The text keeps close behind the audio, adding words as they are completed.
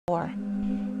4.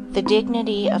 The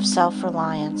dignity of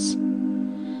self-reliance.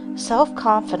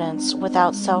 Self-confidence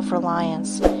without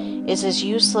self-reliance is as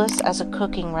useless as a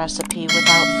cooking recipe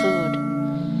without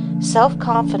food.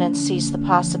 Self-confidence sees the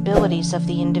possibilities of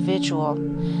the individual.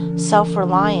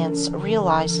 Self-reliance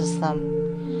realizes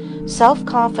them.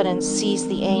 Self-confidence sees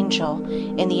the angel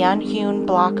in the unhewn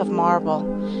block of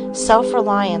marble.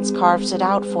 Self-reliance carves it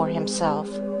out for himself.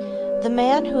 The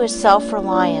man who is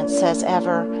self-reliant says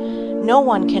ever, "No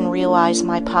one can realize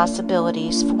my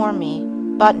possibilities for me,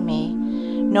 but me.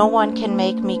 No one can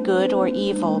make me good or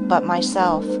evil but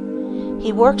myself."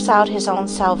 He works out his own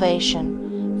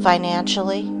salvation,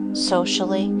 financially,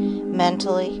 socially,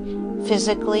 mentally,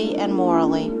 physically, and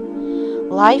morally.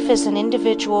 Life is an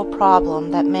individual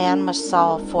problem that man must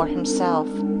solve for himself.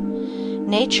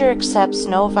 Nature accepts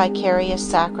no vicarious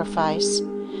sacrifice,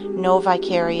 no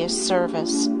vicarious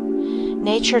service.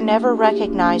 Nature never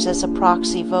recognizes a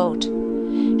proxy vote.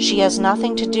 She has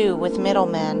nothing to do with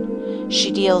middlemen. She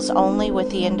deals only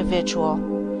with the individual.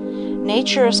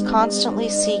 Nature is constantly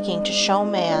seeking to show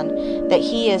man that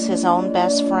he is his own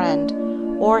best friend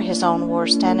or his own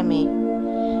worst enemy.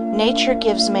 Nature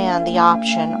gives man the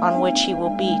option on which he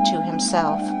will be to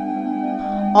himself.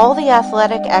 All the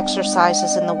athletic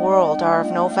exercises in the world are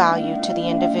of no value to the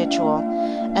individual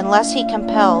unless he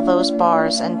compel those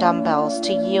bars and dumbbells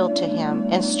to yield to him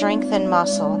in strength and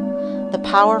muscle, the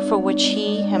power for which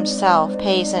he himself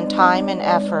pays in time and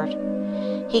effort.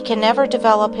 He can never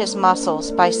develop his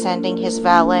muscles by sending his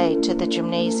valet to the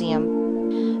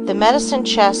gymnasium. The medicine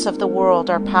chests of the world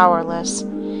are powerless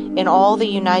in all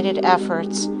the united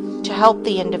efforts to help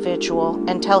the individual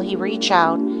until he reach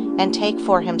out and take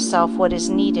for himself what is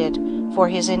needed for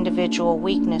his individual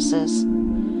weaknesses.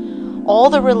 All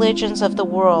the religions of the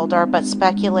world are but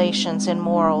speculations in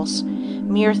morals,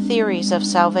 mere theories of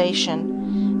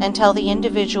salvation, until the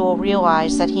individual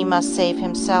realize that he must save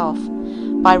himself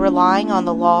by relying on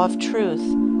the law of truth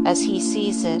as he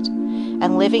sees it,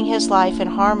 and living his life in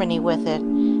harmony with it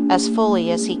as fully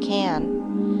as he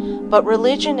can. But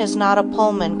religion is not a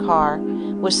Pullman car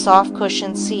with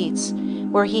soft-cushioned seats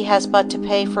where he has but to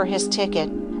pay for his ticket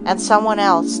and someone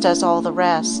else does all the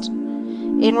rest.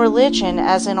 In religion,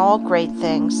 as in all great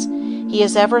things, he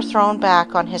is ever thrown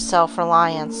back on his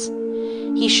self-reliance.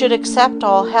 He should accept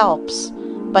all helps,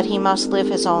 but he must live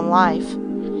his own life.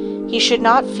 He should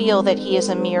not feel that he is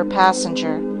a mere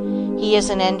passenger. He is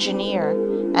an engineer,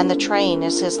 and the train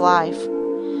is his life.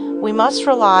 We must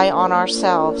rely on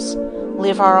ourselves,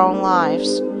 live our own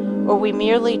lives, or we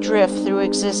merely drift through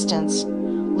existence,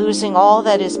 losing all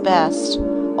that is best,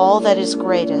 all that is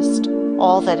greatest,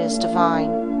 all that is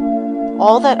divine.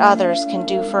 All that others can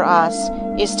do for us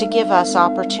is to give us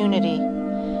opportunity.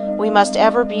 We must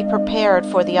ever be prepared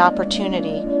for the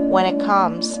opportunity when it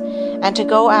comes, and to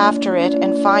go after it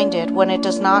and find it when it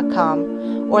does not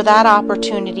come, or that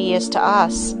opportunity is to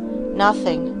us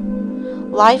nothing.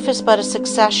 Life is but a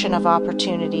succession of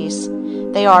opportunities.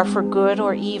 They are for good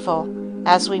or evil,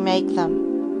 as we make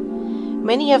them.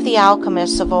 Many of the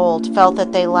alchemists of old felt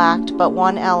that they lacked but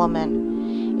one element.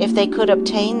 If they could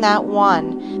obtain that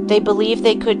one, they believed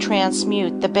they could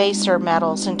transmute the baser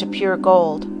metals into pure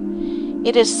gold.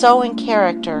 It is so in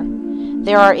character.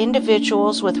 There are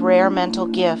individuals with rare mental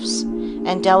gifts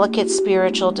and delicate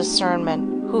spiritual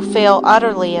discernment who fail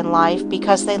utterly in life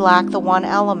because they lack the one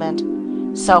element,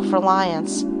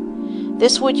 self-reliance.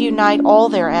 This would unite all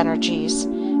their energies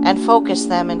and focus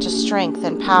them into strength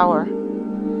and power.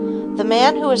 The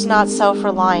man who is not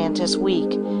self-reliant is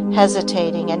weak,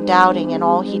 hesitating and doubting in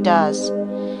all he does.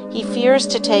 He fears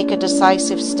to take a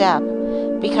decisive step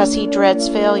because he dreads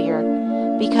failure,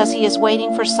 because he is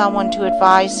waiting for someone to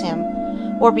advise him,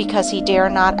 or because he dare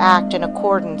not act in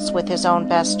accordance with his own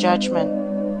best judgment.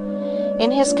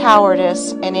 In his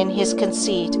cowardice and in his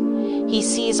conceit, he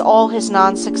sees all his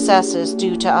non-successes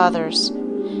due to others.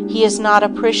 He is not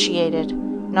appreciated,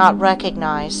 not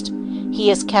recognized.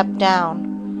 He is kept down.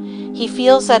 He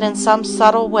feels that in some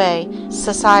subtle way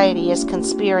society is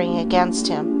conspiring against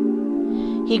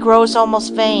him. He grows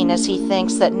almost vain as he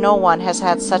thinks that no one has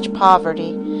had such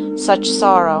poverty, such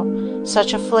sorrow,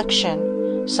 such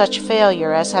affliction, such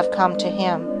failure as have come to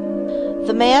him.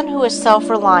 The man who is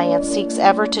self-reliant seeks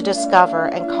ever to discover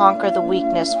and conquer the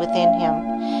weakness within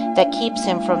him that keeps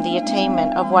him from the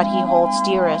attainment of what he holds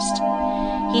dearest.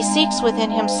 He seeks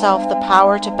within himself the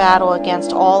power to battle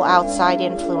against all outside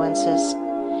influences.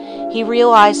 He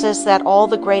realizes that all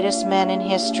the greatest men in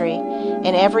history,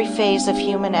 in every phase of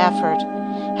human effort,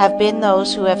 have been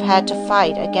those who have had to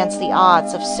fight against the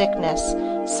odds of sickness,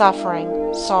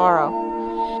 suffering, sorrow.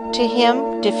 To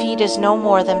him, defeat is no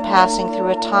more than passing through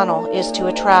a tunnel is to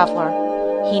a traveler.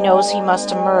 he knows he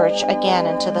must emerge again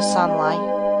into the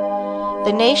sunlight.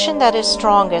 The nation that is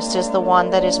strongest is the one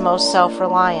that is most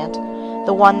self-reliant,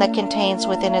 the one that contains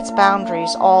within its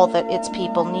boundaries all that its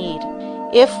people need.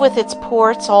 If with its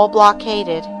ports all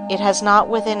blockaded, it has not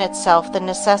within itself the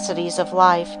necessities of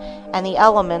life and the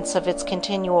elements of its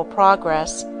continual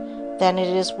progress, then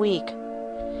it is weak,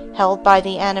 held by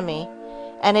the enemy,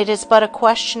 and it is but a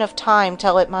question of time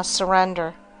till it must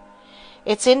surrender.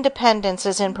 Its independence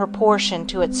is in proportion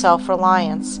to its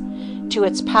self-reliance, to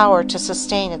its power to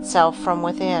sustain itself from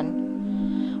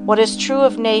within. What is true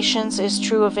of nations is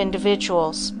true of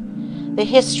individuals. The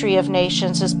history of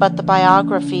nations is but the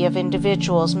biography of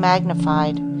individuals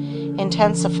magnified,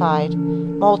 intensified,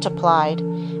 multiplied,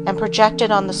 and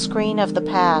projected on the screen of the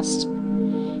past.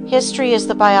 History is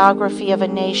the biography of a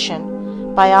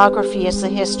nation. Biography is the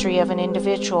history of an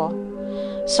individual.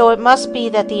 So it must be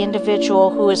that the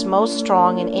individual who is most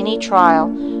strong in any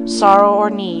trial, sorrow, or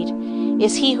need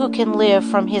is he who can live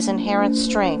from his inherent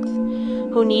strength,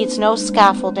 who needs no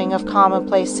scaffolding of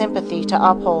commonplace sympathy to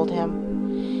uphold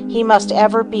him. He must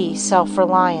ever be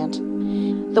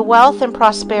self-reliant. The wealth and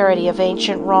prosperity of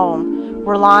ancient Rome,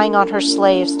 relying on her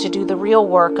slaves to do the real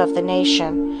work of the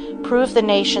nation, proved the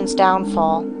nation's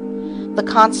downfall. The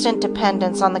constant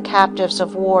dependence on the captives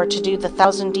of war to do the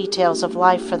thousand details of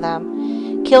life for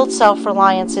them killed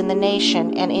self-reliance in the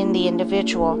nation and in the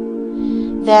individual.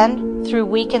 Then, through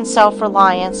weakened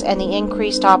self-reliance and the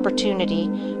increased opportunity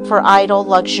for idle,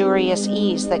 luxurious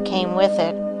ease that came with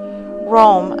it,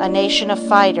 Rome, a nation of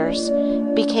fighters,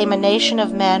 became a nation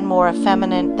of men more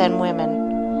effeminate than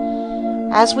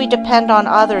women. As we depend on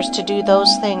others to do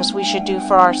those things we should do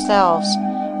for ourselves,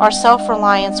 our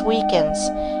self-reliance weakens,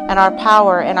 and our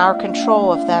power and our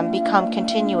control of them become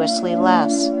continuously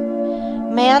less.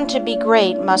 Man, to be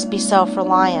great, must be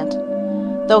self-reliant.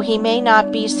 Though he may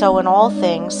not be so in all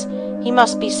things, he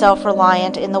must be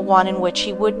self-reliant in the one in which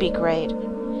he would be great.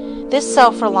 This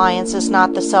self-reliance is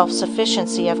not the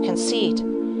self-sufficiency of conceit.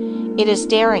 It is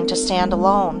daring to stand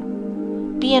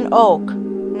alone. Be an oak,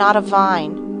 not a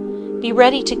vine. Be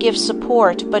ready to give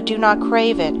support, but do not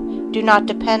crave it, do not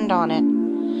depend on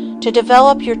it. To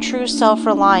develop your true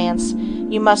self-reliance,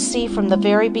 you must see from the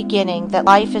very beginning that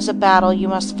life is a battle you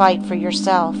must fight for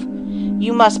yourself.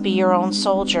 You must be your own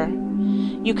soldier.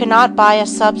 You cannot buy a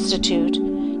substitute.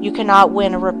 You cannot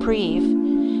win a reprieve.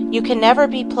 You can never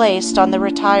be placed on the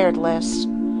retired list.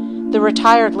 The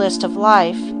retired list of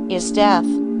life is death.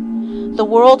 The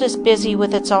world is busy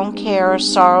with its own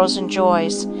cares, sorrows, and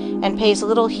joys, and pays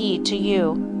little heed to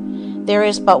you. There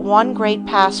is but one great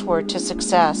password to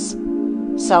success: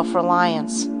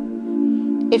 self-reliance.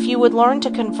 If you would learn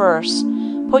to converse,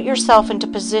 put yourself into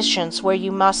positions where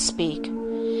you must speak.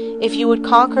 If you would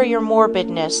conquer your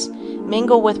morbidness,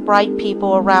 mingle with bright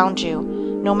people around you,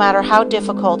 no matter how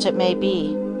difficult it may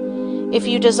be. If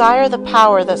you desire the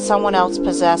power that someone else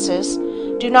possesses,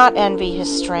 do not envy his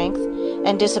strength,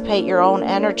 and dissipate your own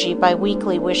energy by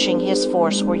weakly wishing his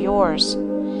force were yours.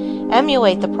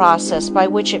 Emulate the process by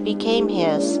which it became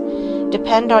his.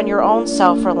 Depend on your own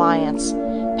self-reliance.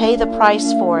 Pay the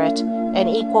price for it, and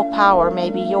equal power may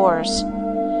be yours.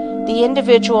 The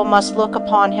individual must look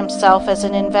upon himself as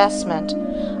an investment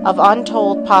of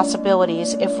untold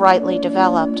possibilities if rightly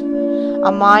developed,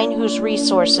 a mine whose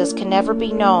resources can never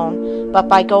be known but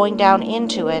by going down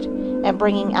into it and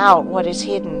bringing out what is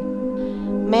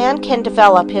hidden. Man can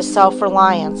develop his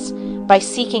self-reliance by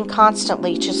seeking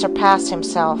constantly to surpass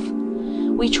himself.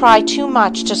 We try too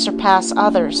much to surpass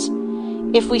others.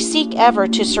 If we seek ever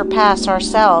to surpass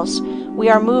ourselves, we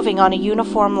are moving on a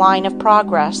uniform line of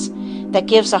progress that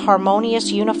gives a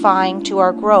harmonious unifying to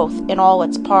our growth in all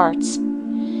its parts.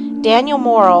 Daniel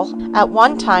Morrill, at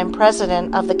one time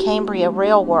president of the Cambria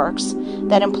Rail Works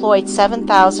that employed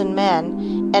 7,000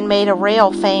 men and made a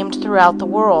rail famed throughout the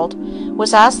world,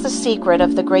 was asked the secret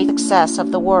of the great success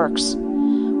of the works.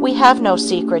 "We have no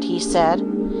secret," he said,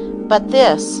 "but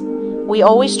this: we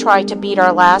always try to beat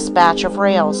our last batch of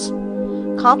rails.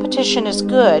 Competition is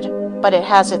good, but it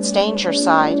has its danger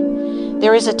side.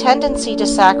 There is a tendency to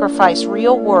sacrifice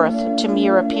real worth to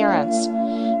mere appearance,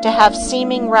 to have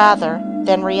seeming rather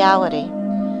than reality.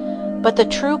 But the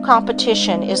true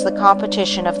competition is the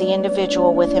competition of the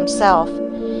individual with himself,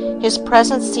 his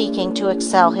present seeking to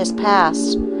excel his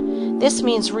past. This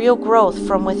means real growth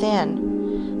from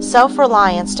within.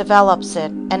 Self-reliance develops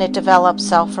it, and it develops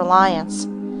self-reliance.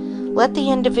 Let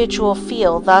the individual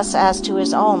feel thus as to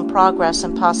his own progress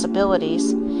and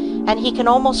possibilities, and he can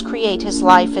almost create his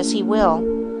life as he will.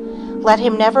 Let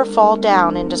him never fall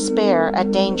down in despair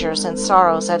at dangers and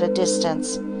sorrows at a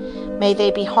distance. May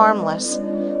they be harmless,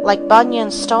 like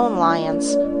Bunyan's stone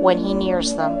lions, when he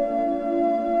nears them.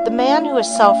 The man who is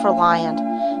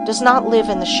self-reliant does not live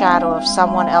in the shadow of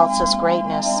someone else's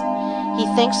greatness. He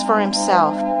thinks for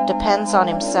himself, depends on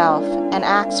himself, and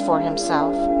acts for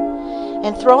himself.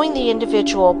 In throwing the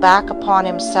individual back upon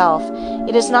himself,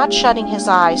 it is not shutting his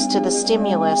eyes to the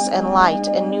stimulus and light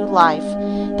and new life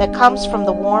that comes from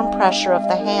the warm pressure of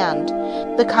the hand,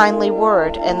 the kindly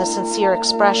word, and the sincere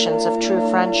expressions of true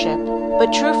friendship.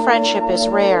 But true friendship is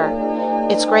rare.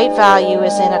 Its great value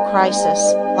is in a crisis,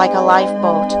 like a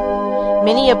lifeboat.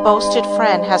 Many a boasted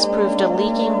friend has proved a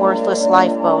leaking, worthless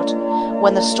lifeboat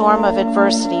when the storm of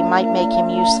adversity might make him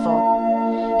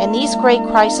useful. In these great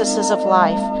crises of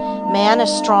life, man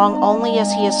is strong only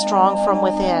as he is strong from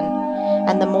within,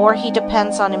 and the more he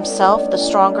depends on himself, the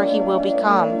stronger he will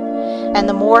become, and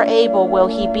the more able will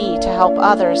he be to help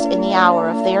others in the hour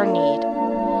of their need.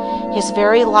 His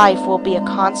very life will be a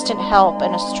constant help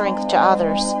and a strength to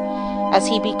others, as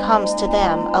he becomes to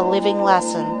them a living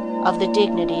lesson of the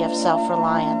dignity of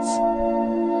self-reliance.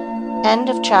 End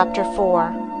of Chapter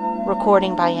 4.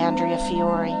 Recording by Andrea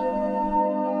Fiore.